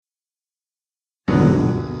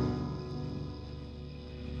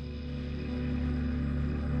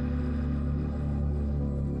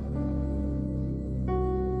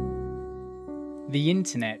The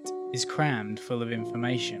internet is crammed full of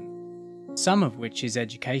information, some of which is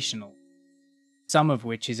educational, some of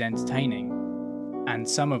which is entertaining, and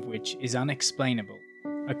some of which is unexplainable,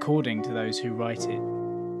 according to those who write it.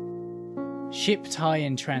 Shipped High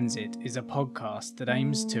in Transit is a podcast that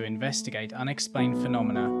aims to investigate unexplained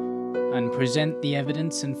phenomena and present the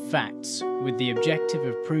evidence and facts with the objective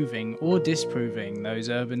of proving or disproving those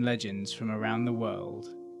urban legends from around the world.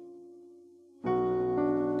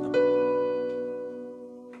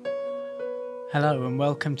 Hello and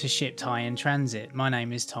welcome to Shipped High in Transit. My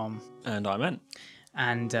name is Tom. And I'm Ant.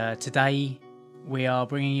 And today we are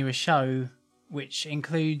bringing you a show which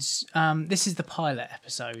includes... this is the pilot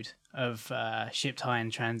episode of Shipped High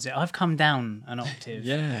in Transit. I've come down an octave.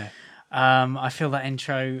 Yeah. I feel that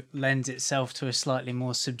intro lends itself to a slightly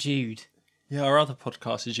more subdued... Yeah, our other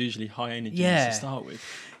podcast is usually high energy to start with.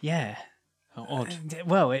 Yeah. How odd.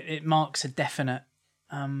 Well, it marks a definite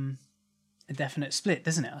split,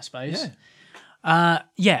 doesn't it, I suppose?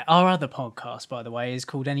 Yeah. Our other podcast, by the way, is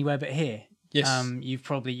called Anywhere But Here. Yes. You're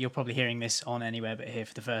probably hearing this on Anywhere But Here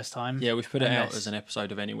for the first time. Yeah, we've put it out as an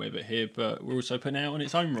episode of Anywhere But Here, but we're also putting it out on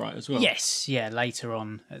its own right as well. Yes, later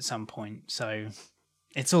on at some point. So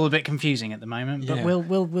it's all a bit confusing at the moment, but Yeah.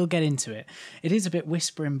 we'll get into it. It is a bit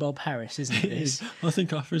whispering Bob Harris, isn't it? It is. I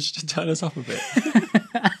think I should turn us up a bit.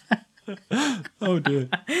 Oh dear.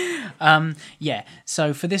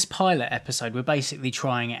 So for this pilot episode, we're basically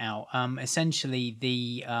trying it out. Essentially,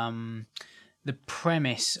 the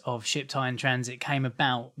premise of Shipped High in Transit came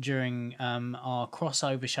about during our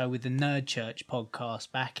crossover show with the Nerd Church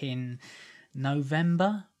podcast back in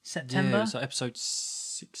September. Yeah, so episode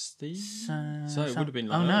 16? So it would have been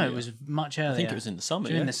like earlier. it was much earlier. I think it was in the summer,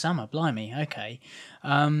 During the summer, blimey, okay.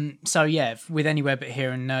 With Anywhere But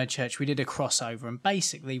Here and Nerd Church, we did a crossover, and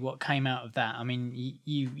basically what came out of that, I mean,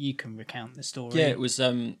 you can recount the story. Yeah, it was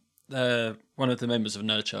one of the members of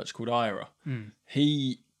Nerd Church called Ira.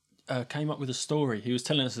 He came up with a story. He was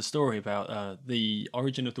telling us a story about the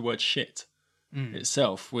origin of the word shit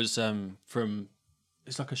itself was from...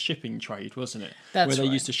 It's like a shipping trade, wasn't it? That's where they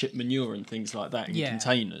right. used to ship manure and things like that in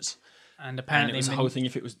containers. And apparently... And it was the whole thing,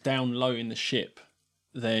 if it was down low in the ship,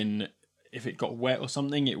 then if it got wet or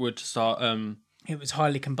something, it would start... it was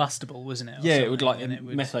highly combustible, wasn't it? Yeah, it would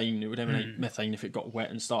methane. It would emanate methane if it got wet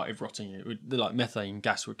and started rotting. It would methane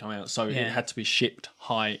gas would come out. So it had to be shipped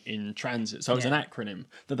high in transit. So it was an acronym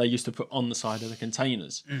that they used to put on the side of the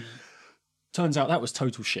containers. Turns out that was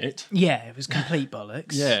total shit. Yeah, it was complete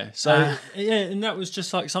bollocks. Yeah. So and that was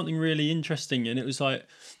just like something really interesting. And it was like,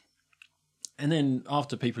 and then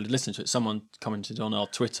after people had listened to it, someone commented on our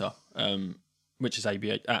Twitter, which is at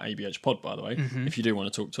ABH Pod, by the way, if you do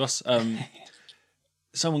want to talk to us.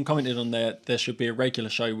 Someone commented on there should be a regular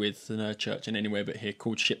show with the Nerd Church and Anywhere But Here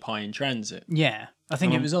called Ship High in Transit. Yeah, I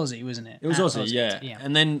think it was Aussie, wasn't it? It was Aussie, yeah.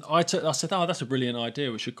 And then I said, oh, that's a brilliant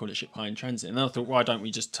idea. We should call it Ship High in Transit. And then I thought, why don't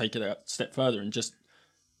we just take it a step further and just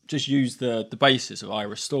use the basis of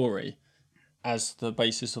Ira's story as the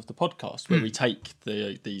basis of the podcast, where we take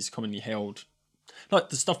these commonly held, like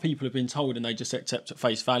the stuff people have been told and they just accept at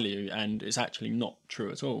face value, and it's actually not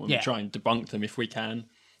true at all. And we try and debunk them if we can.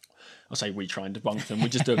 I say we try and debunk them. We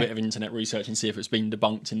just do a bit of internet research and see if it's been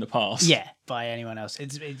debunked in the past. Yeah, by anyone else.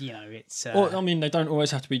 It's. Well, I mean, they don't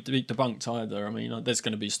always have to be debunked either. I mean, there's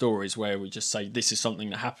going to be stories where we just say this is something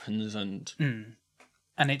that happens and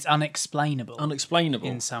it's unexplainable.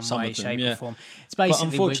 In some way, shape, or form. It's basically.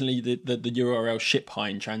 But unfortunately, the URL Ship High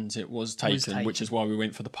in Transit was taken, which is why we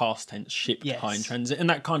went for the past tense Shipped High in Transit, and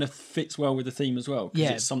that kind of fits well with the theme as well,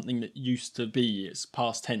 because it's something that used to be. It's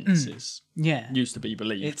past tense. It's used to be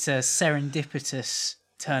believed. It's a serendipitous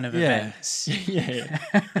turn of events. Yeah,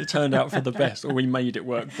 it turned out for the best, or we made it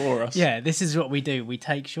work for us. Yeah, this is what we do. We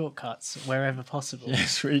take shortcuts wherever possible.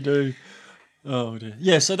 Yes, we do. Oh dear.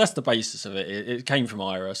 Yeah, so that's the basis of it. It came from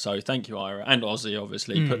Ira, so thank you, Ira, and Aussie,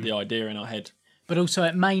 obviously, put the idea in our head. But also,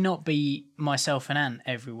 it may not be myself and Ant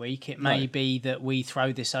every week. It may be that we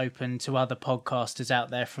throw this open to other podcasters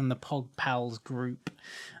out there from the Pod Pals group.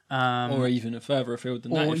 Or even further afield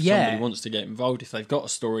than that, if somebody wants to get involved, if they've got a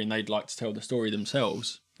story and they'd like to tell the story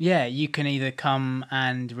themselves. Yeah, you can either come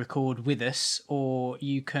and record with us, or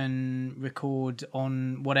you can record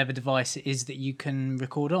on whatever device it is that you can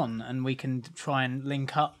record on, and we can try and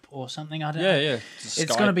link up or something. I don't know. Yeah. It's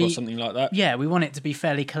going to be or something like that. Yeah, we want it to be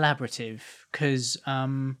fairly collaborative because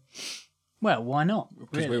Well, why not?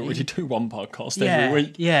 Because we really? already do one podcast Yeah, every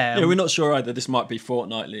week. yeah. Yeah, we're not sure either. This might be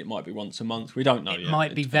fortnightly. It might be once a month. We don't know yet. It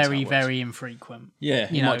might be depends how very, it works. very infrequent. Yeah,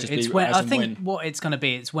 it You might know, just it's be when as I and think when. what it's going to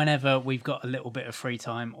be. It's whenever we've got a little bit of free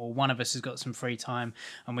time, or one of us has got some free time,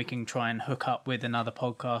 and we can try and hook up with another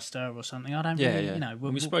podcaster or something. I don't Yeah, really, yeah. you know. And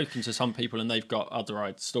we've spoken to some people, and they've got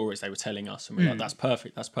other stories they were telling us, and we're like, "That's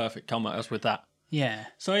perfect. That's perfect. Come at us with that." Yeah.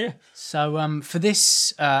 So yeah, So for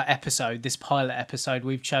this episode, this pilot episode,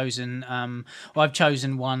 we've chosen. I've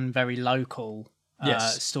chosen one very local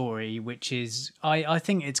Yes. story, which is I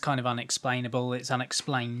think it's kind of unexplainable. It's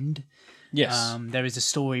unexplained. yes, There is a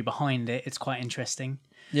story behind it. It's quite interesting.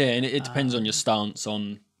 yeah, and it depends on your stance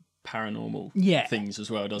on paranormal Yeah. things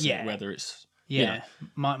as well, doesn't Yeah. it? Whether it's Yeah,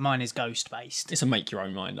 mine is ghost based. it's a make your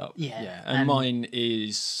own mind up. Yeah, and mine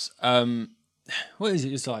is what is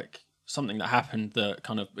it? It's like something that happened that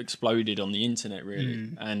kind of exploded on the internet, really,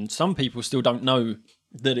 and some people still don't know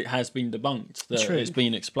that it has been debunked, that True. it's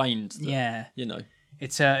been explained. That, Yeah, you know,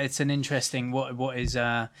 it's an interesting what is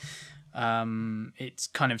it's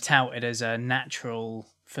kind of touted as a natural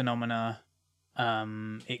phenomena.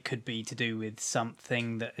 It could be to do with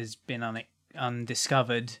something that has been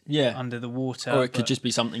undiscovered Yeah. under the water, or it could but- just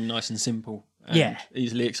be something nice and simple, and Yeah.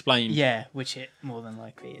 easily explained. yeah, which it more than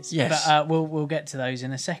likely is. Yes. But we'll get to those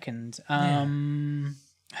in a second.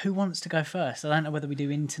 Who wants to go first? I don't know whether we do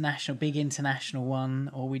big international one,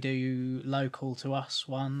 or we do local to us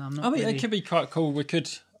one. I'm not. I mean, really... it could be quite cool. We could,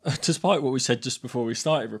 despite what we said just before we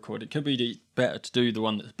started recording, it could be better to do the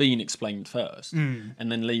one that's been explained first, and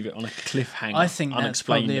then leave it on a cliffhanger. I think that's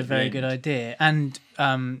unexplained probably a at the very end. good idea. And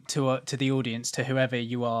to the audience, to whoever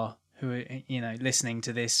you are who listening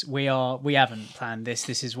to this, we haven't planned this.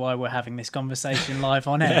 This is why we're having this conversation live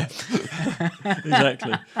on air.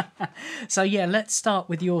 Exactly. So yeah, let's start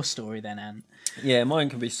with your story then, Ant. Yeah, mine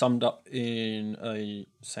can be summed up in a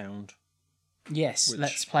sound. Yes, Which-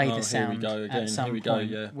 let's play oh, the sound. here we go again, At some here we go, point.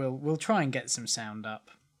 yeah. We'll try and get some sound up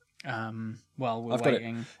while we're I've got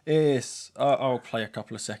waiting. it. Yes, I'll play a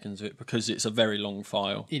couple of seconds of it because it's a very long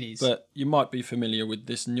file. It is. But you might be familiar with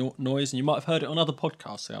this noise, and you might have heard it on other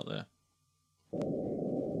podcasts out there.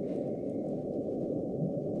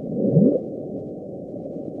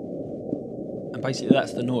 And basically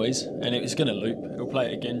that's the noise, and it's going to loop. It'll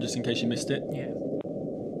play it again just in case you missed it. Yeah.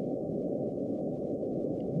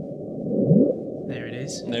 There it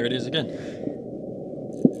is. And there it is again.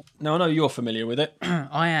 Now I know you're familiar with it.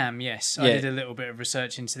 I am, yes. I Yeah. did a little bit of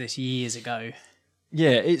research into this years ago.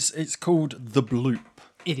 Yeah, it's called The Bloop.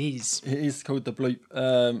 It is. It is called The Bloop,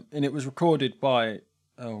 and it was recorded by...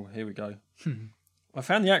 Oh, here we go. I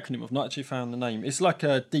found the acronym. I've not actually found the name. It's like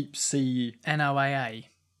a deep sea... NOAA.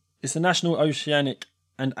 It's the National Oceanic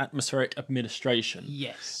and Atmospheric Administration.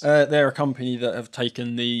 Yes. They're a company that have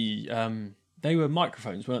taken the... they were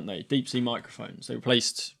microphones, weren't they? Deep sea microphones. They were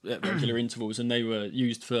placed at regular intervals, and they were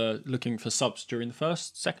used for looking for subs during the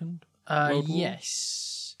Second World War.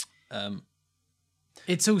 Yes. Um,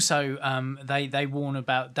 It's also they warn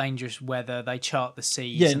about dangerous weather. They chart the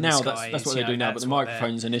seas. yeah, and now the skies, that's what they do now. But that's the what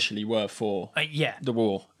microphones initially were for yeah. the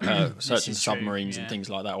war, searching is true, submarines and yeah. things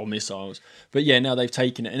like that, or missiles. But yeah, now they've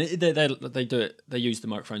taken it, and they do it. They use the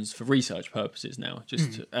microphones for research purposes now,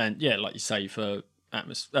 and yeah, like you say, for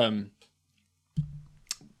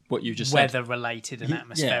what you just said. Weather related and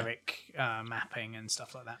atmospheric mapping and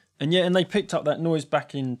stuff like that. And yeah, and they picked up that noise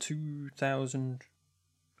back in 2000.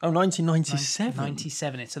 Oh, 1997.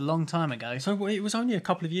 97. It's a long time ago. So it was only a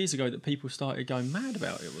couple of years ago that people started going mad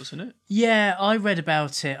about it, wasn't it? Yeah, I read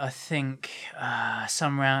about it. I think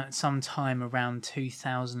sometime around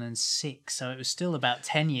 2006. So it was still about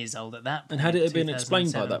 10 years old at that point. And had it been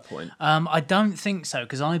explained by 2007. that point? I don't think so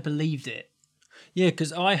because I believed it. Yeah,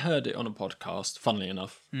 because I heard it on a podcast, funnily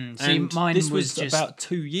enough. See, and mine this was just- about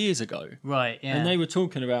 2 years ago. Right. Yeah. And they were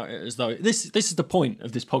talking about it as though this is the point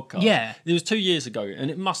of this podcast. Yeah. It was 2 years ago,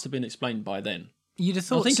 and it must have been explained by then. You'd have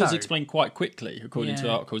thought I think so. it was explained quite quickly, according to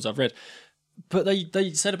Yeah. articles I've read. But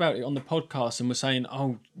they said about it on the podcast and were saying,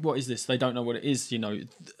 "Oh, what is this? They don't know what it is." You know,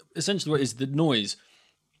 essentially, what is the noise?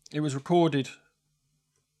 It was recorded.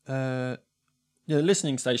 The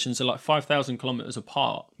listening stations are like 5,000 kilometers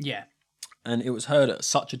apart, Yeah. and it was heard at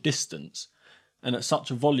such a distance and at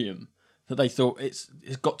such a volume that they thought it's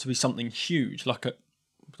got to be something huge, like a... I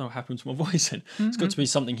don't know what happened to my voice then. It's got to be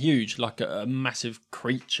something huge, like a massive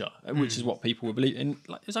creature, which is what people were believing. And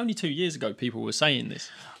like, it was only 2 years ago people were saying this,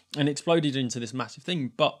 and it exploded into this massive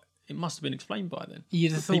thing, but it must have been explained by then.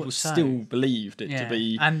 You'd have But people thought so. still believed it Yeah. to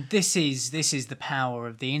be... And this is the power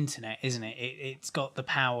of the internet, isn't it? It's got the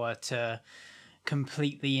power to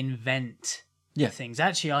completely invent Yeah. things.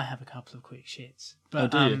 Actually, I have a couple of quick shits.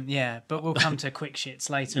 But, do you? yeah, but we'll come to quick shits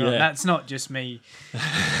later on. Yeah. That's not just me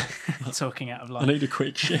talking out of I line. need a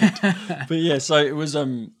quick shit. But yeah, so it was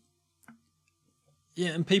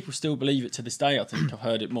yeah, and people still believe it to this day. I think I've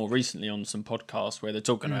heard it more recently on some podcasts where they're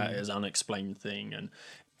talking about it as an unexplained thing, and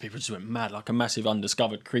people just went mad, like a massive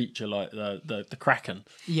undiscovered creature, like the Kraken,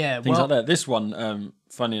 Yeah, things well, like that. This one,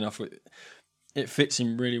 funny enough, it fits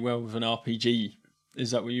in really well with an RPG.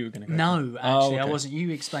 Is that what you were going to go? no, for? actually, I okay. wasn't.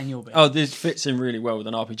 You explain your bit. Oh, this fits in really well with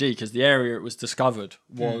an RPG because the area it was discovered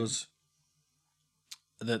was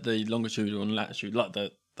the longitude and latitude, like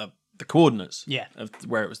the coordinates Yeah. of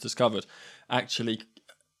where it was discovered, actually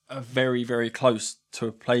are very, very close to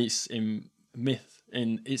a place in myth.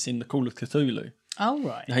 It's in the Call of Cthulhu. Oh,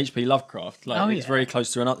 right. H.P. Lovecraft. Like Oh, it's yeah. very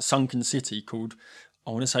close to another sunken city called, I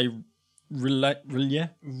want to say, R'lyeh.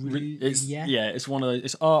 It's one of those.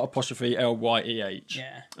 It's R''Lyeh.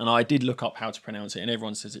 Yeah. And I did look up how to pronounce it, and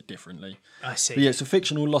everyone says it differently. I see. But yeah, it's a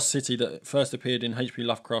fictional lost city that first appeared in H.P.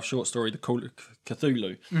 Lovecraft's short story, The Call of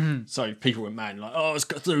Cthulhu. Mm-hmm. So people went mad, like, oh, it's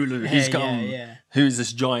Cthulhu. He's come. Yeah. Who is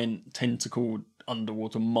this giant tentacled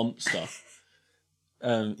underwater monster?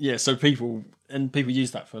 So people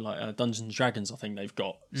use that for like Dungeons and Dragons. I think they've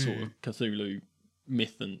got sort of Cthulhu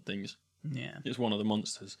myth and things. Yeah. It's one of the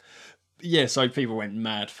monsters. Yeah, so people went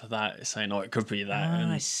mad for that, saying, "Oh, it could be that." Oh,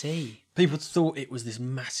 and I see. people thought it was this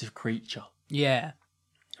massive creature, Yeah.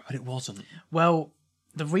 but it wasn't. Well,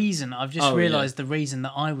 the reason I've just Oh, realised the reason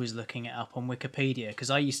that I was looking it up on Wikipedia, because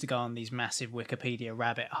I used to go on these massive Wikipedia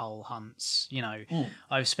rabbit hole hunts. You know,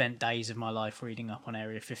 I've spent days of my life reading up on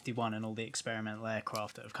Area 51 and all the experimental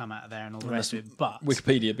aircraft that have come out of there and all the rest of it. But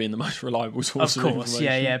Wikipedia being the most reliable source of of course,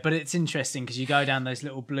 information. yeah. But it's interesting because you go down those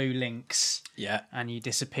little blue links. Yeah. And you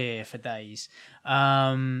disappear for days.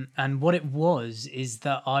 And what it was is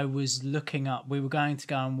that I was looking up. We were going to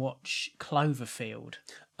go and watch Cloverfield.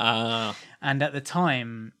 And at the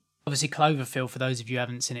time, obviously Cloverfield, for those of you who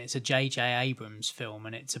haven't seen it, it's a J.J. Abrams film,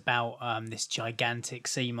 and it's about this gigantic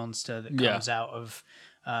sea monster that comes out of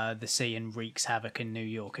the sea and wreaks havoc in New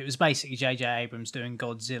York. It was basically J.J. Abrams doing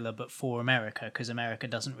Godzilla, but for America, because America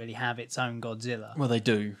doesn't really have its own Godzilla. Well, they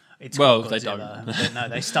do. It's well, called they Godzilla, don't. but no,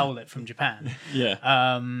 they stole it from Japan.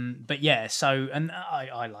 Yeah. But yeah, so, and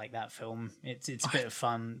I like that film. It's a bit of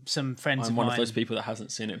fun. Some friends I'm of one mine, of those people that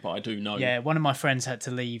hasn't seen it, but I do know. yeah, one of my friends had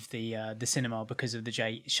to leave the cinema because of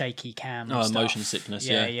the shaky cam. And stuff. Motion sickness.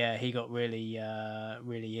 Yeah. Yeah, he got really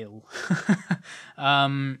ill.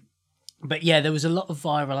 But yeah, there was a lot of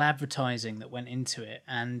viral advertising that went into it,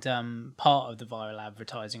 and part of the viral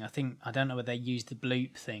advertising, I don't know whether they used the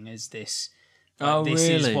bloop thing as this. Like, this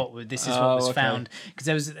is what was found, because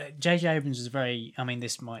there was J.J. Abrams was very. I mean,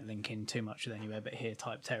 this might link in too much with Anywhere But Here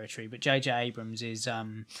type territory, but J.J. Abrams is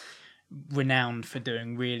renowned for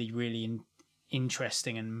doing really, really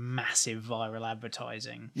interesting and massive viral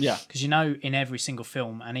advertising. Yeah. Because in every single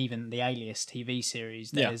film and even the Alias TV series,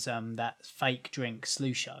 there's that fake drink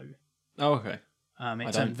Slew Show. Oh, okay.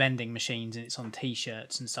 It's on vending machines and it's on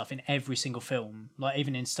T-shirts and stuff in every single film. Like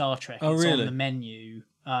even in Star Trek, Oh, it's really? on the menu.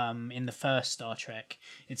 In the first Star Trek,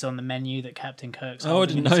 it's on the menu that Captain Kirk's Oh, I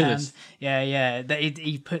holding didn't in his know hand. this. Yeah.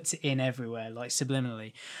 He puts it in everywhere, like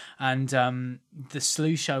subliminally. And the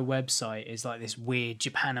Slew Show website is like this weird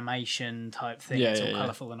Japanimation type thing. It's all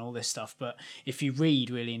colourful and all this stuff. But if you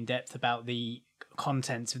read really in depth about the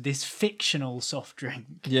contents of this fictional soft drink,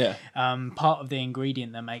 part of the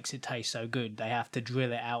ingredient that makes it taste so good, they have to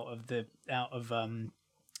drill it out of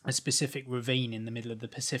a specific ravine in the middle of the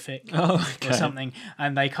Pacific or something,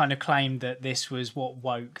 and they kind of claimed that this was what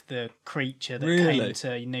woke the creature that came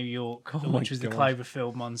to New York, which was the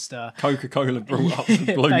Cloverfield monster. Coca-Cola brought up the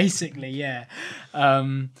bloop. Basically, yeah.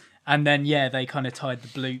 And then, they kind of tied the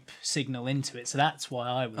bloop signal into it. So that's why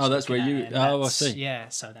I was. Oh, that's where looking you. at it, Oh, I see. Yeah,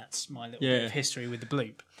 so that's my little bit of history with the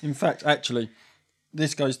bloop. In fact, actually,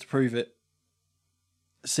 this goes to prove it.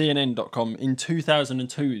 CNN.com in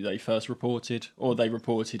 2002 they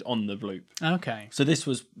reported on the bloop. Okay. So this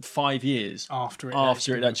was 5 years After it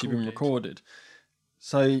had actually been recorded.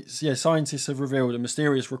 So yeah, scientists have revealed a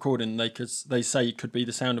mysterious recording they say could be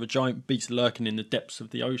the sound of a giant beast lurking in the depths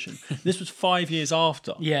of the ocean. This was 5 years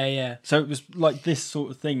after. Yeah. So it was like this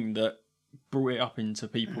sort of thing that brought it up into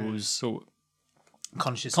people's sort of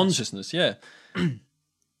consciousness. Yeah.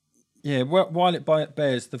 Yeah, while it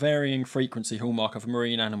bears the varying frequency hallmark of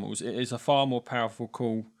marine animals, it is far more powerful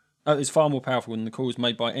than the calls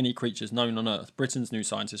made by any creatures known on Earth. Britain's New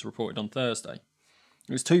Scientist reported on Thursday.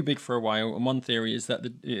 It was too big for a whale, and one theory is that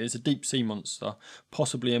it is a deep sea monster,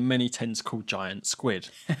 possibly a many tentacled giant squid,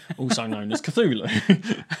 also known as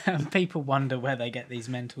Cthulhu. People wonder where they get these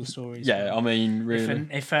mental stories. Yeah, from. I mean, really.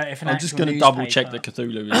 If an I'm just going to double check that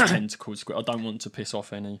Cthulhu is tentacled squid. I don't want to piss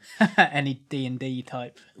off any any D&D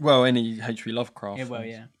type. Well, any H.P. Lovecraft. Yeah, well,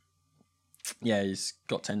 yeah. Yeah, he's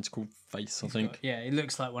got tentacled face, I think. Yeah, it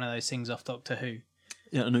looks like one of those things off Doctor Who.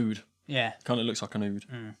 Yeah, an ood. Yeah. Kind of looks like an ood.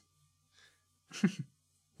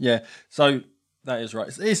 Yeah, so that is right.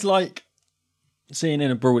 It's like CNN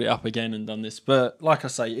have brought it up again and done this, but like I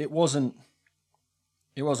say, it wasn't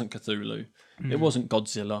Cthulhu. It wasn't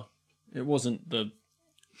Godzilla. It wasn't the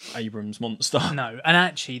Abrams monster. No, and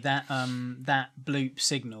actually that bloop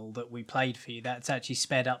signal that we played for you, that's actually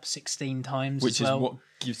sped up 16 times Which as well. is what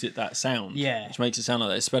gives it that sound. Yeah. Which makes it sound like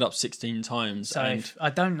that. It's sped up 16 times. So and I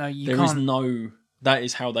don't know, that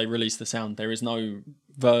is how they release the sound. There is no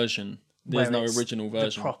version. There's no original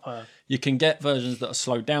version. Proper. You can get versions that are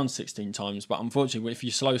slowed down 16 times, but unfortunately, if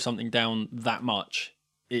you slow something down that much,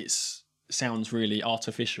 it sounds really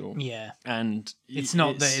artificial. Yeah, and it's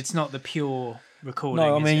not the pure recording.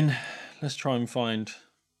 No, I mean, let's try and find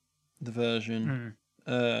the version.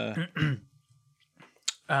 And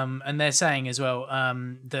they're saying as well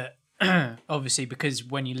that obviously because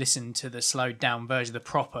when you listen to the slowed down version, the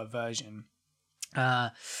proper version,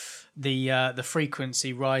 the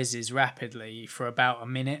frequency rises rapidly for about a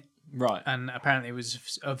minute. Right. And apparently it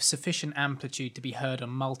was of sufficient amplitude to be heard on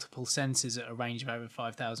multiple sensors at a range of over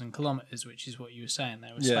 5,000 kilometres, which is what you were saying.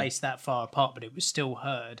 They were spaced that far apart, but it was still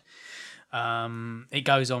heard. It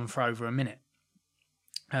goes on for over a minute.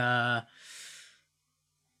 So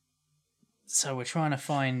we're trying to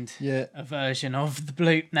find a version of the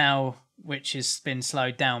bloop now, which has been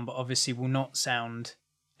slowed down, but obviously will not sound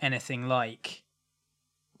anything like...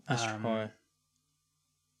 Let's try.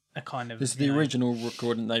 A kind of... This is the original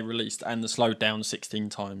recording they released and the slowed down 16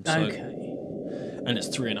 times. So, okay. And it's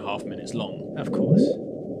 3.5 minutes long. Of course.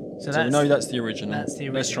 So we know that's the original. That's the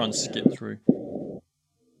original. Let's try and skip through.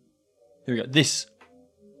 Here we go. This.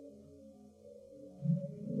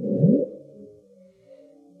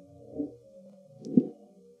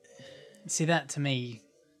 See, that to me...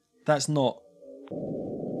 That's not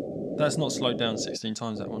slowed down 16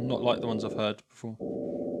 times, that one. Not like the ones I've heard before.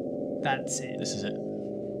 That's it. This is it.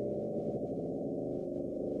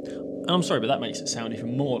 And I'm sorry, but that makes it sound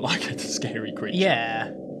even more like a scary creature.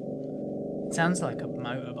 Yeah. It sounds like a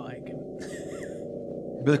motorbike.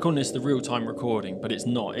 But they're calling this the real-time recording, but it's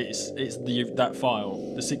not. It's that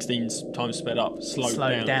file, the 16 times sped up,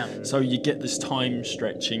 slowed down. So you get this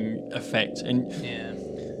time-stretching effect, and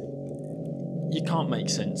you can't make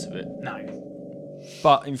sense of it. No.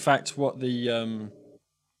 But in fact, what the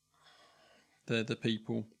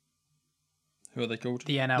people, who are they called?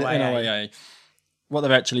 The NOAA. The NOAA. What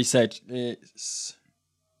they've actually said is...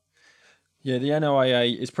 Yeah, the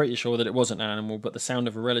NOAA is pretty sure that it wasn't an animal, but the sound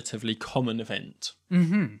of a relatively common event.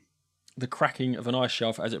 Mm-hmm. The cracking of an ice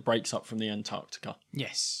shelf as it breaks up from the Antarctica.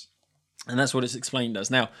 Yes. And that's what it's explained as.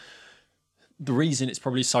 Now, the reason it's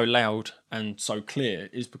probably so loud and so clear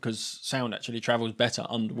is because sound actually travels better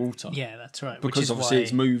underwater. Yeah, that's right. Because obviously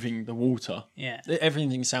it's moving the water. Yeah.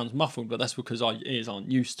 Everything sounds muffled, but that's because our ears aren't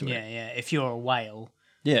used to it. Yeah. If you're a whale...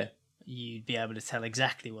 Yeah. You'd be able to tell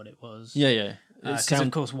exactly what it was. Yeah. Because, of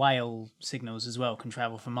course, whale signals as well can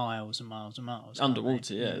travel for miles and miles and miles.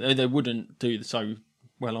 Underwater, yeah. They wouldn't do so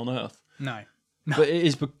well on Earth. No. But it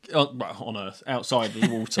is on Earth, outside the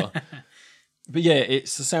water. But yeah,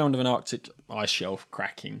 it's the sound of an Arctic ice shelf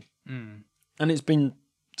cracking. Mm. And it's been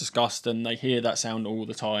discussed, and they hear that sound all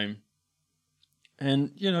the time.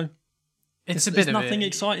 And, you know... It's a bit of nothing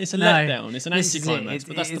exciting. It's a letdown. It's an anticlimax,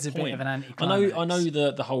 but that's the point. Bit of an anticlimax. I know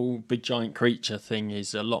that the whole big giant creature thing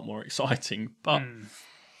is a lot more exciting, but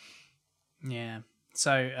yeah.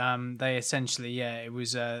 So they essentially, it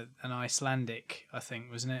was an Icelandic, I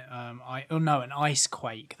think, wasn't it? An ice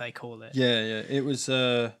quake they call it. Yeah. It was.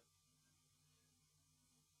 Oh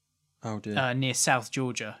dear. Near South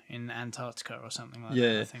Georgia in Antarctica or something like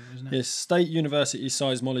that. I think, wasn't it? Yes. State University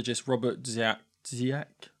seismologist Robert Dziak.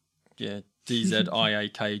 Yeah.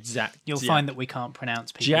 DZIAK, Zach. You'll find that we can't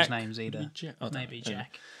pronounce people's names either. Maybe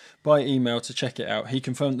Jack. By email to check it out, he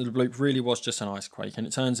confirmed that the bloop really was just an ice quake, and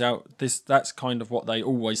it turns out that's kind of what they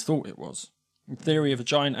always thought it was. The theory of a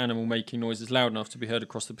giant animal making noises loud enough to be heard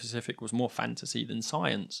across the Pacific was more fantasy than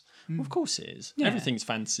science. Well, of course it is. Yeah. Everything's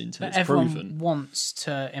fantasy until it's proven. Everyone wants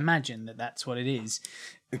to imagine that that's what it is.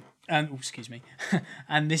 And excuse me.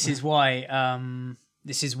 And this is why...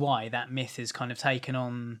 This is why that myth has kind of taken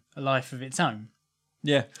on a life of its own.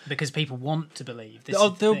 Yeah. Because people want to believe this.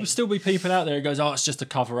 There'll still be people out there who goes, it's just a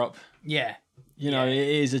cover-up. Yeah. You know, it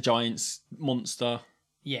is a giant monster.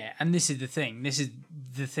 Yeah, and this is the thing. This is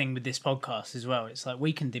the thing with this podcast as well. It's like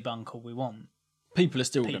we can debunk all we want. People are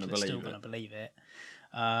still going to People are still believe going to it. believe it.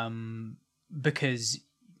 Because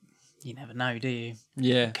you never know, do you?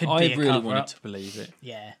 Yeah, Could I be a really cover-up. wanted to believe it.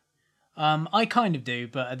 Yeah. I kind of do,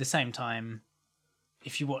 but at the same time,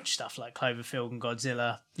 if you watch stuff like Cloverfield and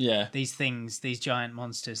Godzilla, Yeah. these things, these giant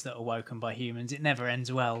monsters that are woken by humans, it never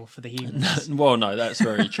ends well for the humans. Well, no, that's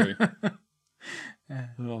very true.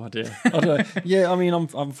 Oh dear. I don't know. Yeah, I mean,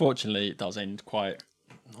 unfortunately, it does end quite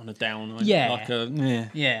on a down. Yeah.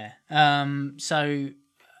 Yeah. So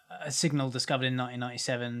a signal discovered in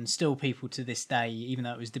 1997, still people to this day, even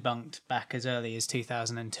though it was debunked back as early as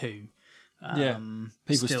 2002. Yeah.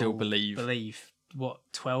 People still believe. What,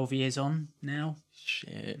 12 years on now?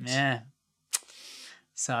 Shit. Yeah.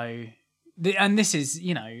 So, and this is,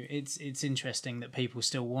 you know, it's interesting that people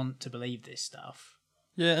still want to believe this stuff.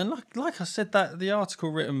 Yeah, and like I said, that the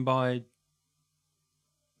article written by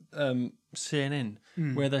CNN,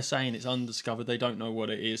 where they're saying it's undiscovered, they don't know what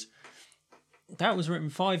it is. That was written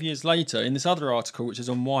 5 years later in this other article, which is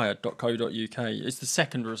on wired.co.uk. It's the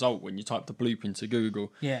second result when you type the bloop into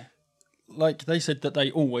Google. Yeah. Like, they said that they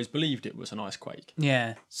always believed it was an ice quake.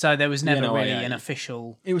 Yeah. So there was never really NOAA. an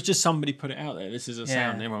official. It was just somebody put it out there. This is a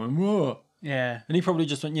sound. And everyone went, whoa. Yeah. And he probably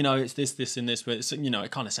just went, you know, it's this, this, and this, but it's, you know,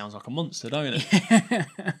 it kind of sounds like a monster, don't it?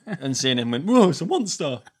 And CNN went, whoa, it's a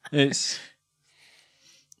monster.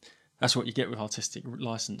 That's what you get with artistic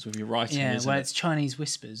license with your writing. Yeah, isn't well, it? it's Chinese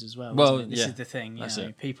whispers as well. Well, isn't it? This yeah, is the thing. You that's know,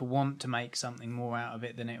 it. people want to make something more out of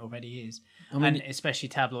it than it already is, mean, and especially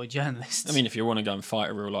tabloid journalists. I mean, if you want to go and fight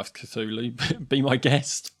a real life Cthulhu, be my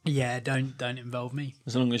guest. yeah, don't involve me.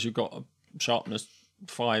 As long as you've got a sharpness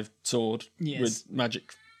 5 sword Yes. with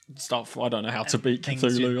magic stuff. I don't know how to beat things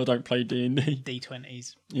Cthulhu. I don't play D&D.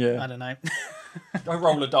 D20s. Yeah. I don't know. Go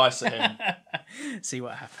roll a dice at him. See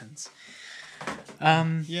what happens.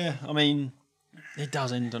 Yeah, I mean, it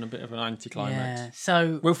does end on a bit of an anticlimax. Yeah.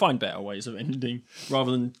 So, We'll find better ways of ending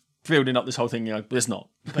rather than building up this whole thing. You know, but it's not.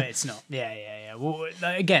 but it's not. Yeah. Well,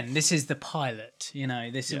 again, this is the pilot. You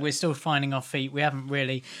know, we're still finding our feet. We haven't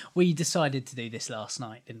really. We decided to do this last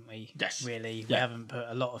night, didn't we? Yes. Really, we Yeah. haven't put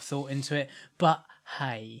a lot of thought into it. But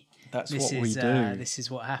hey, That's this what we is do. this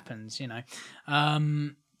is what happens. You know.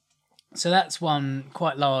 So that's one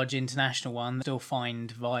quite large international one. Still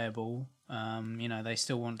find viable. You know, they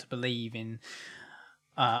still want to believe in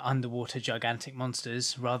underwater gigantic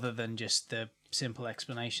monsters rather than just the simple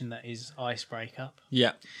explanation that is ice breakup.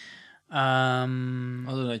 Yeah. I don't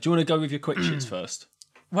know. Do you want to go with your quick shits first?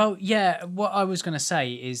 Well, yeah, what I was going to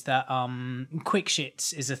say is that quick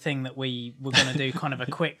shits is a thing that we were going to do, kind of a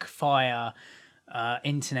quick fire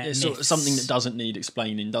internet It's myths. sort of something that doesn't need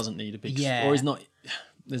explaining, doesn't need a big... Yeah. Or is not...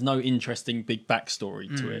 There's no interesting big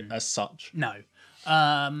backstory to it as such. No.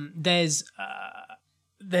 There's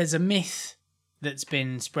a myth that's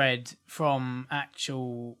been spread from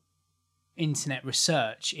actual internet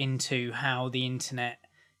research into how the internet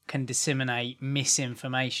can disseminate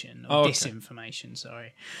misinformation or disinformation,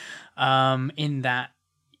 sorry. In that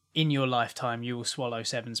in your lifetime you will swallow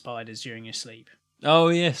 7 spiders during your sleep. Oh,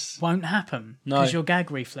 yes. Won't happen because your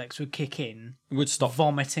gag reflex would kick in, It would stop.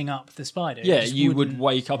 vomiting up the spider. It Yeah, just you would wouldn't-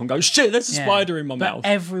 wake up and go, shit, there's a Yeah. spider in my but mouth.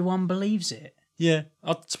 everyone believes it. Yeah.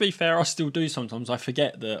 To be fair, I still do sometimes. I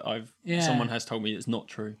forget that someone has told me it's not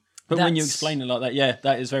true. But when you That's- explain it like that, yeah,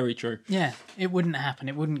 that is very true. Yeah, it wouldn't happen.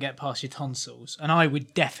 It wouldn't get past your tonsils. And I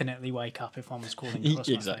would definitely wake up if one was crawling across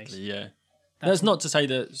my Exactly, face. yeah. That's not to say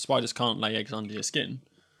that spiders can't lay eggs under your skin.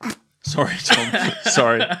 Sorry, Tom.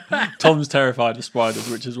 Sorry. Tom's terrified of spiders,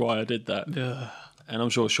 which is why I did that. Ugh. And I'm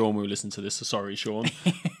sure Sean will listen to this, so sorry, Sean.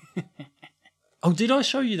 Oh, did I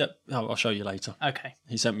show you that? Oh, I'll show you later. Okay.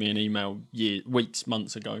 He sent me an email weeks,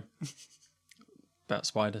 months ago about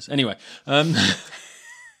spiders. Anyway,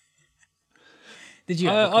 Did you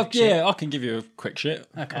have a quick shit? yeah, I can give you a quick shit.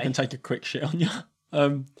 Okay. I can take a quick shit on you.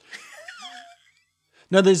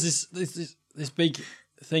 No, there's this big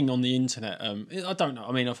thing on the internet. I don't know.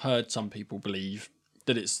 I mean, I've heard some people believe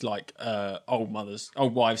that it's like old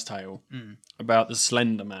wives' tale about the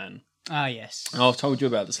Slender Man. Ah, yes. And I've told you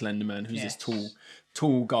about the Slender Man, who's Yes. this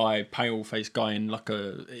tall guy, pale-faced guy in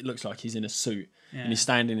it looks like he's in a suit, and he's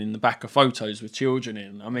standing in the back of photos with children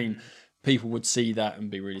in. I mean, people would see that and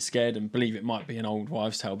be really scared and believe it might be an old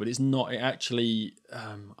wives' tale, but it's not. It actually,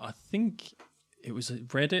 I think it was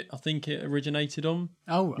Reddit. I think it originated on.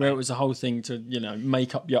 Oh, right. Where it was a whole thing to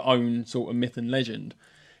make up your own sort of myth and legend,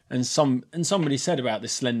 and somebody said about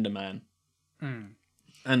this Slender Man,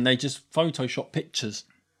 and they just Photoshop pictures.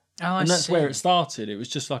 Oh, And that's see. where it started. It was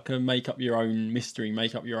just like a make up your own mystery,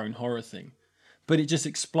 make up your own horror thing. But it just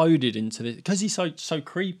exploded into this because he's so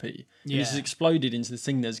creepy. It just exploded into this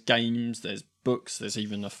thing. There's games, there's books, there's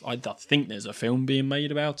even I think there's a film being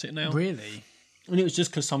made about it now. Really? And it was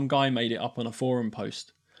just because some guy made it up on a forum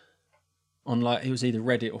post on it was either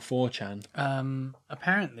Reddit or 4chan.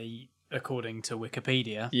 Apparently, according to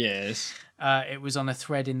Wikipedia, Yes. it was on a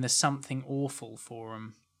thread in the Something Awful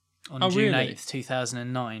forum on June 8th,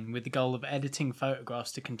 2009, with the goal of editing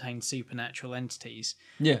photographs to contain supernatural entities.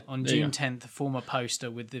 Yeah. On June 10th, a former poster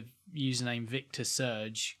with the username Victor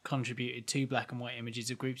Surge contributed 2 black and white images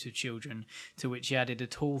of groups of children, to which he added a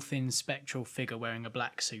tall, thin, spectral figure wearing a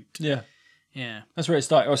black suit. Yeah. Yeah. That's where it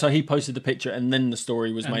started. Oh, so he posted the picture and then the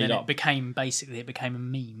story was made up. It became a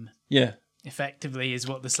meme. Yeah. Effectively is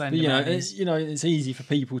what the Slender But, Man is. It's easy for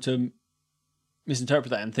people to misinterpret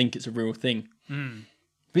that and think it's a real thing. Mm.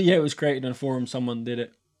 But yeah, it was created on a forum. Someone did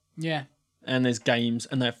it. Yeah. And there's games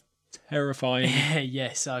and they're terrifying.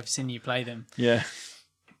 Yes, I've seen you play them. Yeah.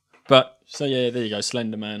 But, so yeah, there you go.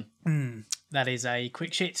 Slender Man. That is a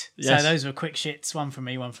quick shit. Yes. So those were quick shits. One from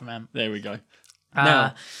me, one from Ant. There we go.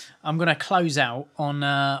 Now, I'm going to close out on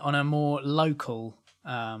a more local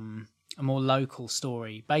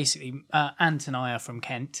story. Basically, Ant and I are from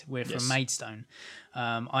Kent. We're from Maidstone.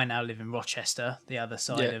 I now live in Rochester, the other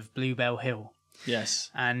side of Bluebell Hill. Yes.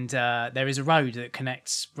 And there is a road that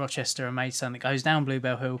connects Rochester and Maidstone that goes down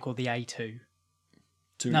Bluebell Hill called the A2.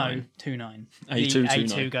 29. 29. A2, the 29.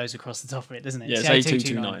 A2 goes across the top of it, doesn't it? Yes, It's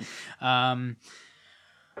the A229.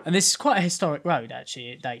 And this is quite a historic road, actually.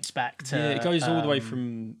 It dates back to... Yeah, it goes all the way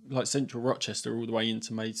from central Rochester all the way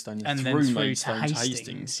into Maidstone and through then Maidstone to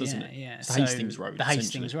Hastings, doesn't it? Yeah, it's the Hastings Road. The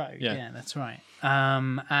Hastings Road, yeah, that's right.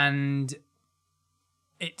 And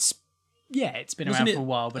it's been around for a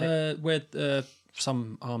while, but where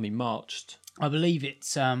some army marched. I believe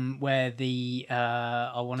it's where the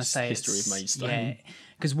I want to say history of Maidstone. Yeah,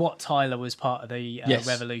 because Wat Tyler was part of the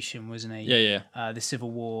revolution, wasn't he? Yeah. The Civil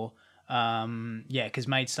War. Because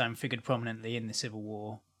Maidstone figured prominently in the Civil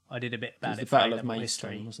War. I did a bit about it. The Battle of A-level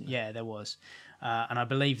Maidstone, history. wasn't it? Yeah, there was. And I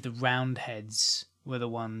believe the Roundheads were the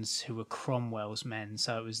ones who were Cromwell's men,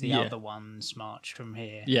 so it was the other ones marched from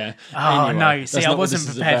here. Yeah. Oh, anyway, no, see, I wasn't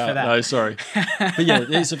prepared for that. No, sorry. But yeah,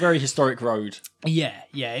 it's a very historic road. Yeah,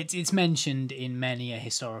 it's mentioned in many a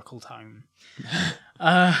historical tome.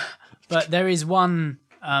 But there is one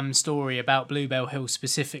story about Bluebell Hill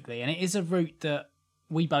specifically, and it is a route that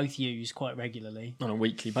we both use quite regularly. On a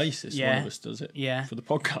weekly basis, one of us does it. Yeah. For the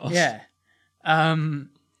podcast. Yeah.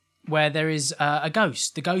 Where there is a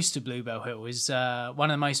ghost. The ghost of Bluebell Hill is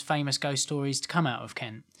one of the most famous ghost stories to come out of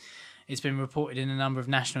Kent. It's been reported in a number of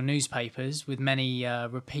national newspapers with many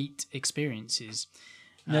repeat experiences.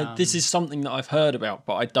 Now, this is something that I've heard about,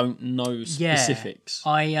 but I don't know specifics.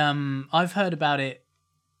 I've heard about it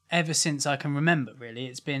ever since I can remember. Really,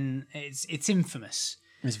 it's infamous.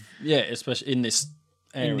 Especially in this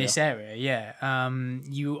area. In this area, yeah.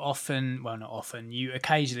 You not often, you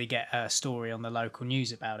occasionally get a story on the local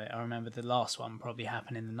news about it. I remember the last one probably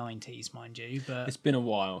happened in the 90s, mind you. But it's been a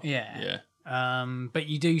while. Yeah. But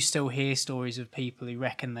you do still hear stories of people who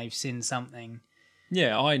reckon they've seen something.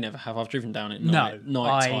 Yeah, I never have. I've driven down at night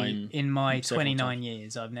time. In my 29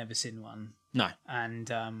 years, I've never seen one. No.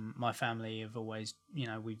 And my family have always,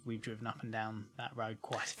 we've driven up and down that road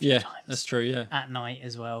quite a few times. Yeah, that's true, yeah. At night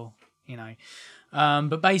as well,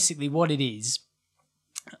 But basically what it is,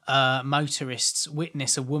 motorists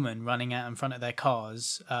witness a woman running out in front of their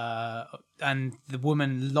cars, and the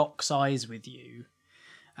woman locks eyes with you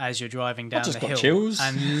as you're driving down the hill. Chills.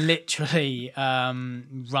 And literally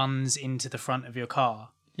runs into the front of your car.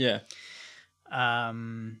 Yeah.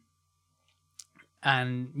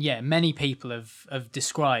 And many people have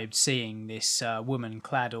described seeing this woman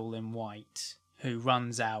clad all in white who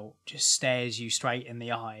runs out, just stares you straight in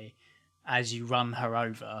the eye as you run her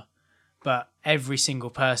over. But every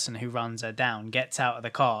single person who runs her down gets out of the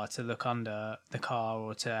car to look under the car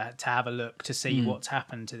or to have a look to see what's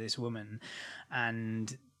happened to this woman.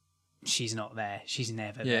 And she's not there. She's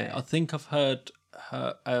never there. Yeah, I think I've heard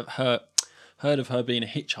of her being a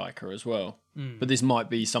hitchhiker as well. But this might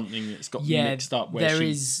be something that's got mixed up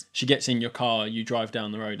where she gets in your car, you drive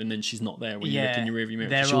down the road, and then she's not there when you look in your rearview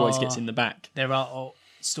mirror. She always gets in the back. There are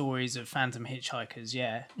stories of phantom hitchhikers,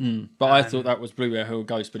 But I thought that was Bluebell Hill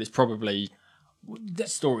Ghost, but it's probably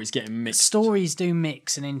stories getting mixed. Stories do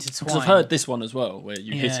mix and intertwine. Because I've heard this one as well, where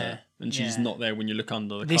you hit her and she's not there when you look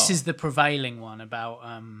under the car. This is the prevailing one about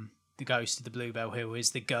the ghost of the Bluebell Hill,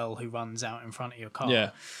 is the girl who runs out in front of your car. Yeah.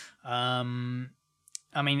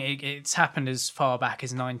 I mean, it's happened as far back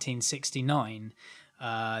as 1969.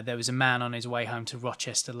 There was a man on his way home to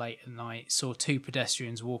Rochester late at night, saw two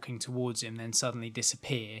pedestrians walking towards him, then suddenly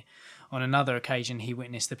disappear. On another occasion, he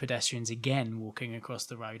witnessed the pedestrians again walking across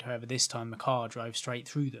the road. However, this time the car drove straight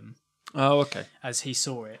through them Oh, okay. as he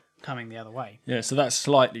saw it coming the other way. Yeah, so that's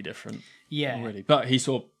slightly different. Yeah. Already. But he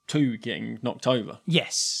saw 2 getting knocked over.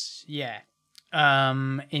 Yes. Yeah.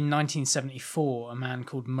 In 1974, a man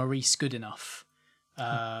called Maurice Goodenough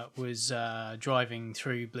was driving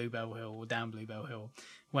through Bluebell Hill, or down Bluebell Hill,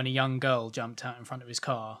 when a young girl jumped out in front of his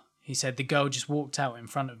car. He said, "The girl just walked out in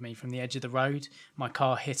front of me from the edge of the road. My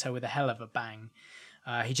car hit her with a hell of a bang."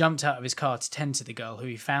 He jumped out of his car to tend to the girl, who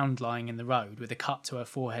he found lying in the road with a cut to her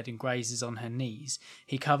forehead and grazes on her knees.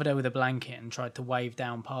 He covered her with a blanket and tried to wave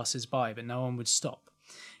down passers-by, but no one would stop.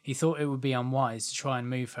 He thought it would be unwise to try and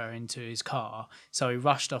move her into his car, so he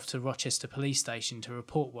rushed off to Rochester Police Station to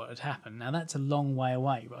report what had happened. Now, that's a long way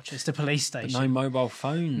away, Rochester Police Station. But no mobile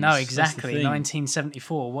phones. No, That's exactly. the thing.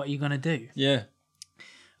 1974. What are you going to do? Yeah.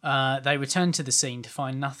 They returned to the scene to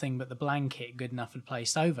find nothing but the blanket Goodenough had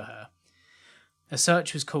placed over her. A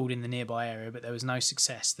search was called in the nearby area, but there was no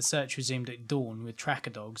success. The search resumed at dawn with tracker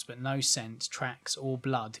dogs, but no scent, tracks, or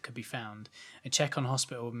blood could be found. A check on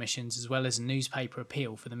hospital admissions, as well as a newspaper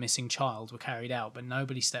appeal for the missing child, were carried out, but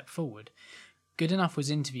nobody stepped forward. Goodenough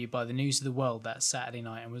was interviewed by the News of the World that Saturday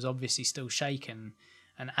night and was obviously still shaken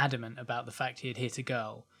and adamant about the fact he had hit a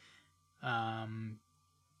girl. And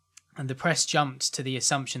the press jumped to the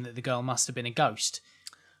assumption that the girl must have been a ghost.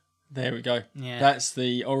 There we go. Yeah. That's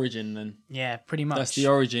the origin then. Yeah, pretty much. That's the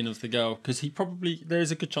origin of the girl. Because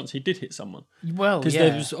there's a good chance he did hit someone. Well, Because yeah.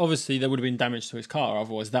 there would have been damage to his car,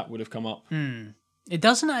 otherwise that would have come up. It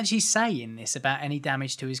doesn't actually say in this about any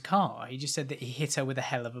damage to his car. He just said that he hit her with a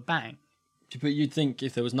hell of a bang. But you'd think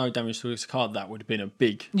if there was no damage to his car, that would have been a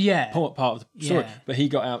big Yeah. part of the story. Yeah. But he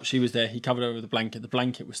got out, she was there, he covered her with a blanket. The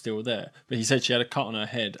blanket was still there. But he said she had a cut on her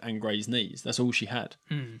head and grazed knees. That's all she had.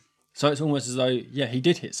 So it's almost as though, yeah, he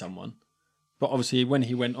did hit someone. But obviously, when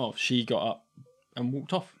he went off, she got up and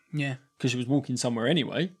walked off. Yeah. Because she was walking somewhere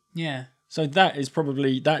anyway. Yeah. So that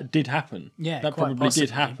did happen. Yeah, that quite probably possibly.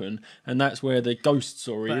 did happen. And that's where the ghost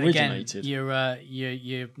story But originated. again,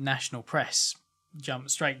 your national press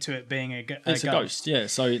jumped straight to it being a It's a ghost, yeah.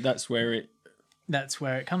 So that's where it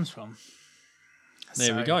comes from.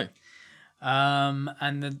 There we go.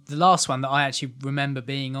 And the last one that I actually remember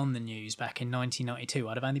being on the news back in 1992,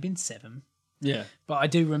 I'd have only been 7. Yeah. But I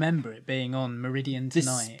do remember it being on Meridian This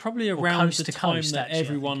Tonight. probably or around Coast the to time Coast, that actually, I think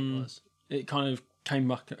everyone it kind of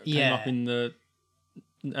came up in the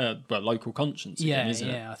local conscience again, isn't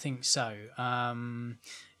it? I think so.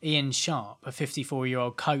 Ian Sharp, a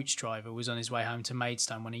 54-year-old coach driver, was on his way home to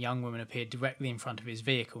Maidstone when a young woman appeared directly in front of his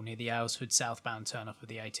vehicle near the Aylesford southbound turn-off of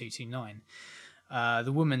the A229.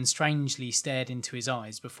 The woman strangely stared into his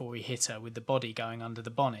eyes before he hit her, with the body going under the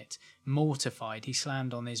bonnet. Mortified, he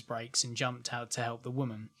slammed on his brakes and jumped out to help the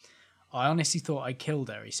woman. "I honestly thought I killed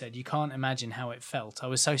her," he said. "You can't imagine how it felt. I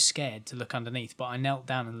was so scared to look underneath, but I knelt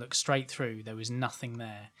down and looked straight through. There was nothing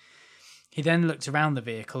there." He then looked around the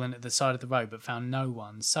vehicle and at the side of the road, but found no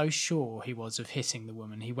one. So sure he was of hitting the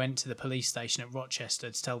woman, he went to the police station at Rochester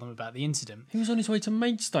to tell them about the incident. He was on his way to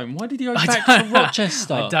Maidstone. Why did he go back to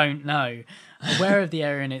Rochester? I don't know. Aware of the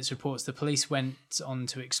area and its reports, the police went on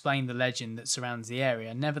to explain the legend that surrounds the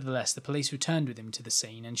area. Nevertheless, the police returned with him to the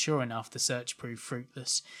scene, and sure enough, the search proved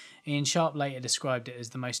fruitless. Ian Sharp later described it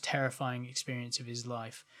as the most terrifying experience of his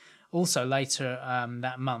life. Also, later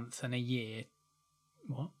that month and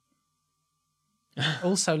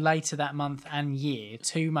year,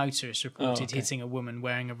 2 motorists reported hitting a woman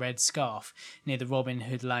wearing a red scarf near the Robin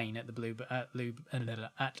Hood Lane at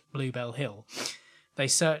Bluebell Hill. They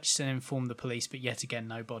searched and informed the police, but yet again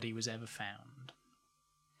no body was ever found.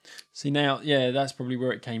 See now, yeah, that's probably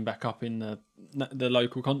where it came back up in the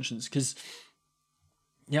local conscience. Because,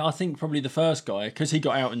 yeah, I think probably the first guy, because he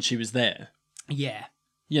got out and she was there. Yeah.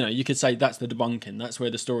 You know, you could say that's the debunking. That's where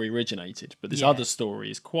the story originated. But this other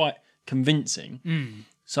story is quite convincing.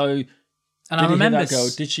 So, and did I remember that girl?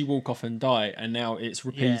 Did she walk off and die? And now it's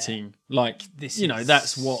repeating. Like this,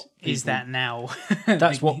 that's what is that now.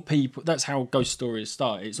 That's what people. That's how ghost stories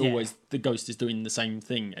start. It's always the ghost is doing the same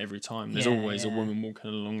thing every time. There's always a woman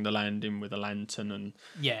walking along the landing with a lantern and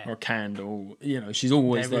or a candle. You know, she's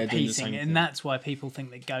always They're there doing the repeating same it, thing. and that's why people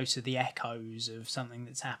think that ghosts are the echoes of something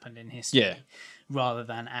that's happened in history, rather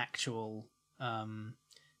than actual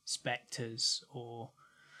spectres or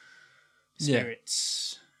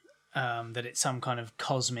spirits. That it's some kind of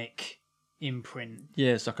cosmic imprint.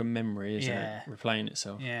 Yeah, it's like a memory, isn't it? Replaying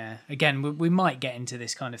itself. Yeah. Again, we might get into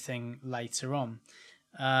this kind of thing later on.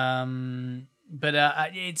 But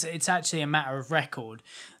it's actually a matter of record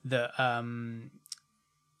that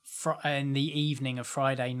in the evening of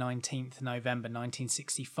Friday, 19th November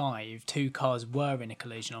 1965, 2 cars were in a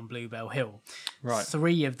collision on Bluebell Hill. Right.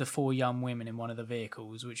 3 of the 4 young women in one of the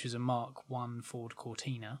vehicles, which was a Mark I Ford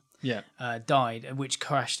Cortina, Yeah. died, which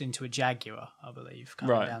crashed into a Jaguar, I believe,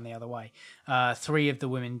 coming down the other way. 3 of the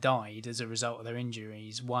women died as a result of their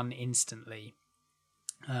injuries, 1 instantly.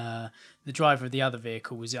 The driver of the other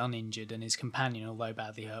vehicle was uninjured, and his companion, although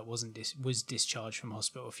badly hurt, was discharged from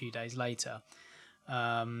hospital a few days later.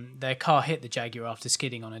 Their car hit the Jaguar after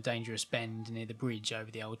skidding on a dangerous bend near the bridge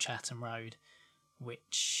over the old Chatham Road,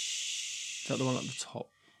 which... Is that the one at the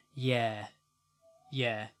top? Yeah.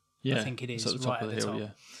 I think it is, it's at the top right of the at the hill,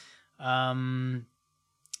 top. yeah.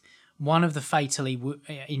 One of the fatally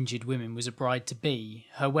injured women was a bride-to-be.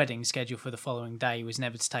 Her wedding, scheduled for the following day, was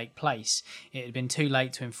never to take place. It had been too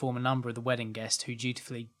late to inform a number of the wedding guests, who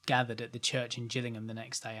dutifully gathered at the church in Gillingham the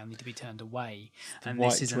next day, only to be turned away. And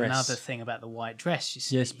this is another thing about the white dress, you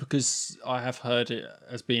see. Yes, because I have heard it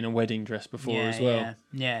as being a wedding dress before as well.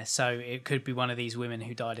 Yeah, so it could be one of these women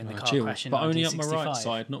who died in the car Chills. crash in But only up 1965. my right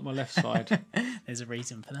side, not my left side. There's a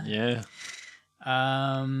reason for that. Yeah.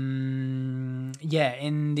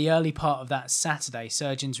 In the early part of that Saturday,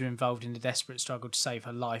 surgeons were involved in a desperate struggle to save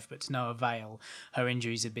her life, but to no avail. Her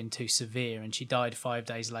injuries had been too severe, and she died 5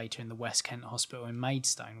 days later in the West Kent Hospital in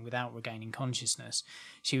Maidstone without regaining consciousness.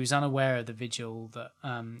 She was unaware of the vigil that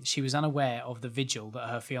her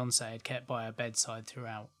fiancé had kept by her bedside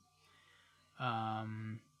throughout.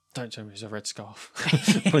 Don't tell me it's a red scarf.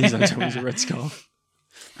 Please don't tell me it's a red scarf.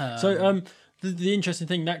 The interesting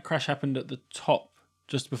thing, that crash happened at the top,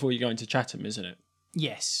 just before you go into Chatham, isn't it?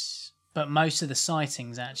 Yes, but most of the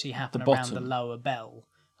sightings actually happen around the lower bell,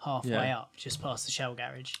 halfway up, just past the Shell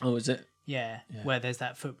garage. Oh, is it? Yeah, where there's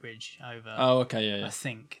that footbridge over. Oh, okay, yeah. I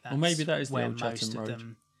think that's maybe that is the where old Chatham Road.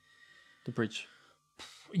 them... The bridge.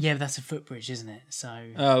 Yeah, that's a footbridge, isn't it? So.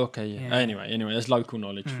 Oh, okay, yeah. Anyway, there's local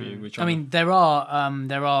knowledge for you. Which there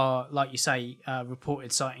are, like you say,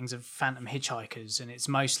 reported sightings of phantom hitchhikers, and it's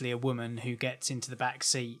mostly a woman who gets into the back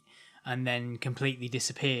seat and then completely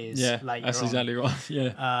disappears. Yeah, later that's on. Exactly right.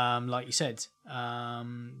 Yeah. Like you said.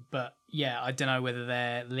 But yeah, I don't know whether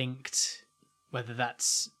they're linked, whether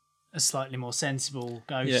that's a slightly more sensible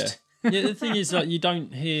ghost. Yeah. The thing is, like, you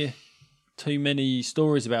don't hear too many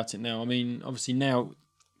stories about it now. I mean, obviously now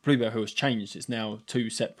Bluebell Hill has changed. It's now 2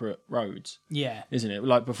 separate roads. Yeah. Isn't it?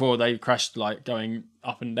 Like before they crashed like going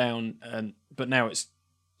up and down, but now it's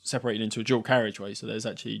separated into a dual carriageway, so there's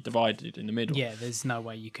actually divided in the middle. Yeah, there's no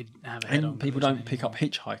way you could have a head-on. And people don't pick up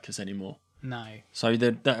hitchhikers anymore. No. So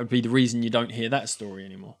that would be the reason you don't hear that story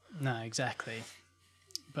anymore. No, exactly.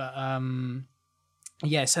 But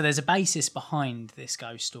so there's a basis behind this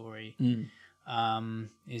ghost story.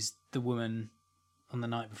 Is the woman on the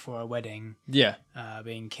night before her wedding,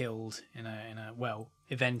 being killed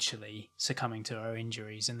eventually succumbing to her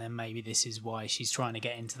injuries, and then maybe this is why she's trying to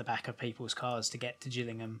get into the back of people's cars to get to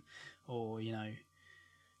Gillingham, or I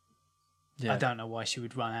don't know why she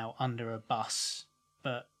would run out under a bus,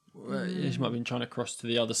 but she might have been trying to cross to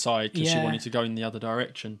the other side because she wanted to go in the other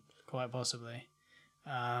direction. Quite possibly.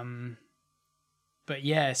 But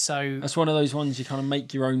yeah, so that's one of those ones you kind of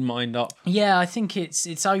make your own mind up. Yeah, I think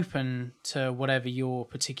it's open to whatever your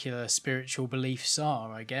particular spiritual beliefs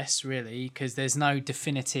are, I guess, really, because there's no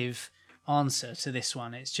definitive answer to this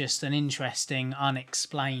one. It's just an interesting,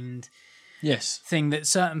 unexplained thing that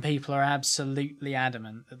certain people are absolutely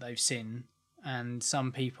adamant that they've seen, and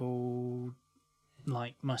some people,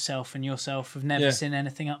 like myself and yourself, have never seen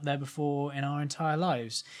anything up there before in our entire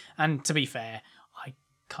lives. And to be fair,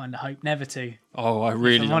 kind of hope never to. Oh, I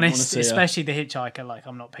really don't want to see especially the hitchhiker. Like,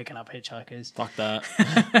 I'm not picking up hitchhikers. Fuck that.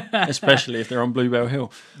 Especially if they're on Bluebell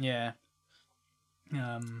Hill. Yeah.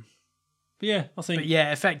 But yeah, I think. But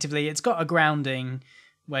yeah, effectively, it's got a grounding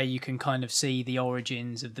where you can kind of see the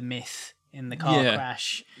origins of the myth in the car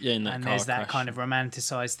crash. Yeah, in that and car there's that crash. kind of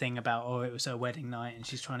romanticised thing about, it was her wedding night and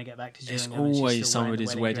she's trying to get back to It's Gillingham. always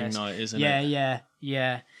somebody's wedding night, isn't it?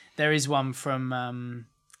 Yeah. There is one from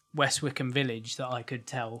West Wickham Village that I could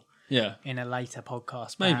tell in a later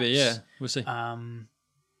podcast, perhaps, maybe, we'll see.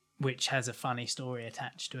 Which has a funny story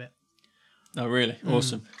attached to it. Oh, really?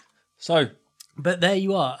 Awesome. But there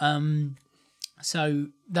you are. So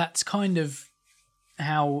that's kind of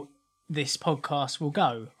how this podcast will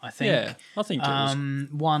go, I think. Yeah, I think it was.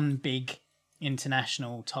 One big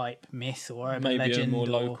international type myth or urban legend. Maybe a more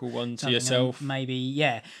local one to yourself.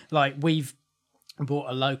 Maybe, like we've brought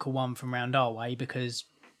a local one from round our way because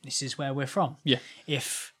this is where we're from. Yeah.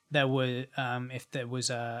 If there was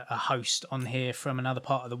a host on here from another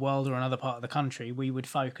part of the world or another part of the country, we would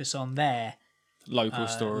focus on their local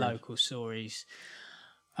stories.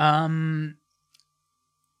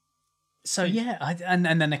 So yeah, and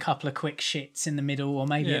then a couple of quick shits in the middle, or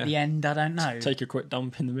maybe at the end. I don't know. Take a quick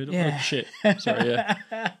dump in the middle. Yeah. Oh, shit. Sorry, yeah.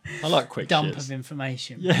 I like quick Dump shits. of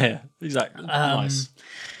information. Yeah, exactly. Nice.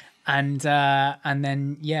 And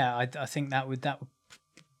then I think that would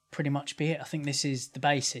pretty much be it. I think this is the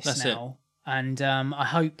basis now, and I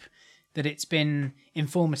hope that it's been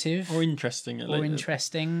informative Or interesting.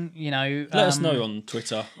 interesting. You know, let us know on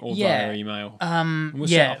Twitter or via email. We'll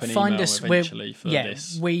set up an find email us eventually for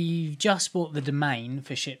this. We've just bought the domain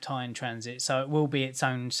for Shipped High in Transit, so it will be its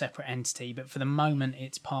own separate entity. But for the moment,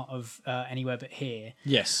 it's part of Anywhere But Here.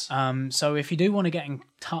 Yes. So if you do want to get in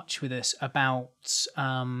touch with us about,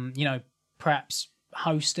 perhaps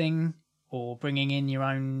hosting or bringing in your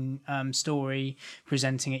own story,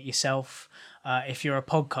 presenting it yourself. If you're a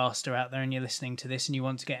podcaster out there and you're listening to this and you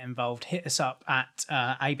want to get involved, hit us up at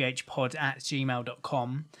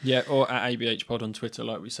abhpod@gmail.com. Yeah, or at abhpod on Twitter,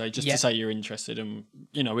 like we say, just to say you're interested, and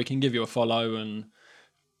we can give you a follow and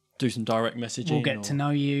do some direct messaging. We'll get to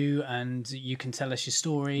know you, and you can tell us your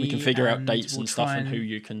story. We can figure out dates and stuff and who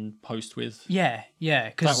you can post with. Yeah,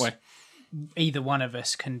 because that way, either one of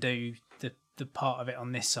us can do the part of it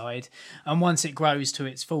on this side, and once it grows to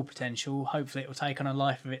its full potential, hopefully it will take on a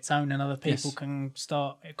life of its own, and other people can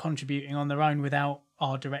start contributing on their own without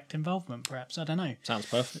our direct involvement. Perhaps, I don't know. Sounds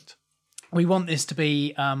perfect. We want this to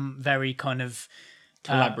be very kind of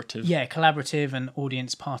collaborative. Collaborative and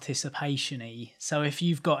audience participation-y. So if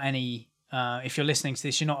you've got any, if you're listening to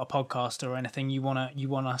this, you're not a podcaster or anything, you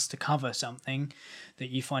want us to cover something that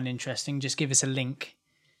you find interesting, just give us a link.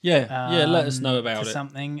 Let us know about it.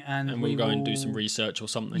 Something, and we'll go and do some research or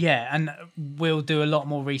something. Yeah, and we'll do a lot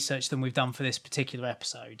more research than we've done for this particular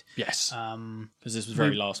episode. Yes, because this was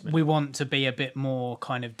very last minute. We want to be a bit more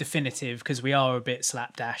kind of definitive, because we are a bit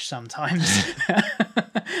slapdash sometimes,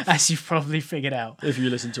 as you've probably figured out. If you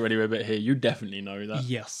listen to Anywhere But Here, you definitely know that.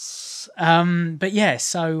 Yes. But yeah,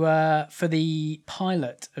 so for the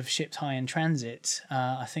pilot of Shipped High in Transit,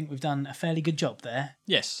 I think we've done a fairly good job there.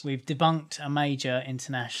 Yes. We've debunked a major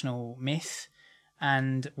international myth,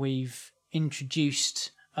 and we've introduced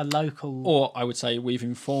a local... Or I would say we've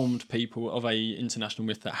informed people of a international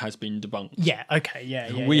myth that has been debunked. Yeah, okay,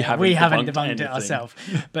 yeah. We haven't debunked it ourselves.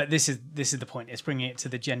 But this is the point. It's bringing it to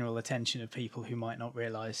the general attention of people who might not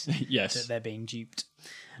realise that they're being duped.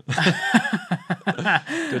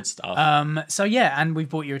 Good stuff. So yeah, and we've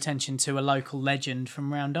brought your attention to a local legend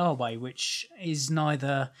from round our way, which is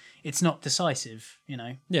it's not decisive,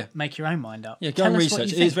 Yeah. Make your own mind up. Yeah, go and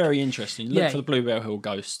research. It is very interesting. Look for the Bluebell Hill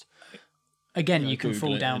Ghost. Again, you can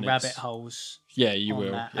fall down rabbit it's... holes. Yeah, you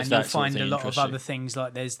will. And you'll find a lot of other things,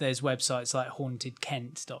 like there's websites like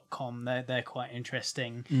hauntedkent.com. They're quite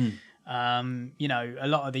interesting. A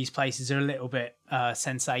lot of these places are a little bit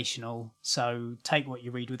sensational, so take what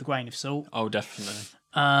you read with a grain of salt. Oh, definitely.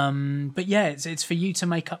 But yeah, it's for you to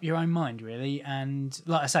make up your own mind, really. And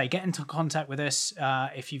like I say, get into contact with us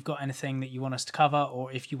if you've got anything that you want us to cover,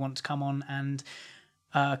 or if you want to come on and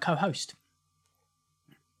co-host.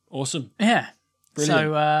 Awesome. Yeah.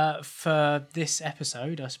 Brilliant. So for this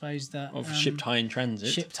episode, I suppose that of Shipped High in Transit.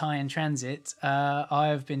 Shipped High in Transit. I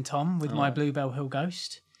have been Tom with my Bluebell Hill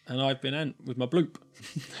Ghost. And I've been Ant with my bloop.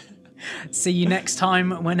 See you next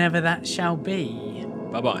time, whenever that shall be.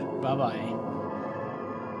 Bye-bye. Bye-bye.